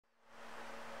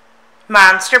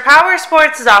Monster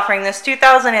Powersports is offering this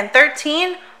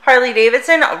 2013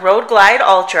 Harley-Davidson Road Glide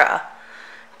Ultra.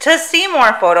 To see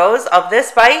more photos of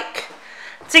this bike,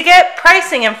 to get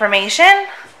pricing information,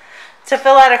 to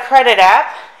fill out a credit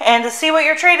app, and to see what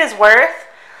your trade is worth,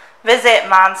 visit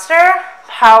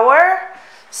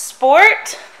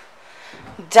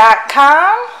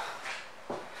monsterpowersport.com.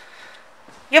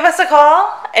 Give us a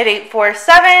call at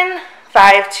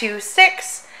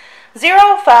 847-526-0500,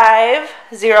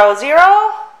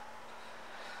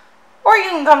 or you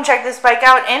can come check this bike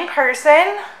out in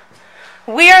person.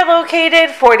 We are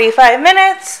located 45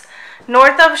 minutes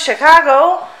north of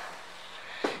Chicago,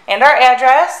 and our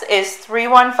address is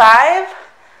 315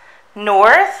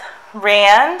 North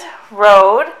Rand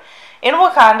Road in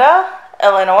Wauconda,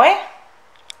 Illinois.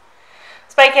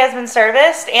 This bike has been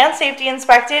serviced and safety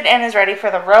inspected and is ready for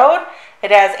the road.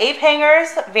 It has 8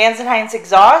 hangers, Vans & Hines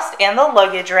exhaust, and the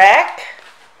luggage rack.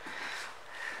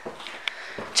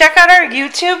 Check out our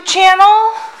YouTube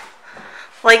channel.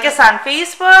 Like us on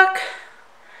Facebook.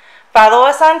 Follow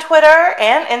us on Twitter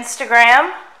and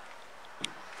Instagram.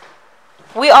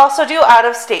 We also do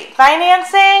out-of-state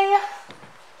financing.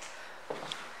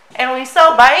 And we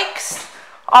sell bikes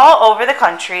all over the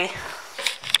country.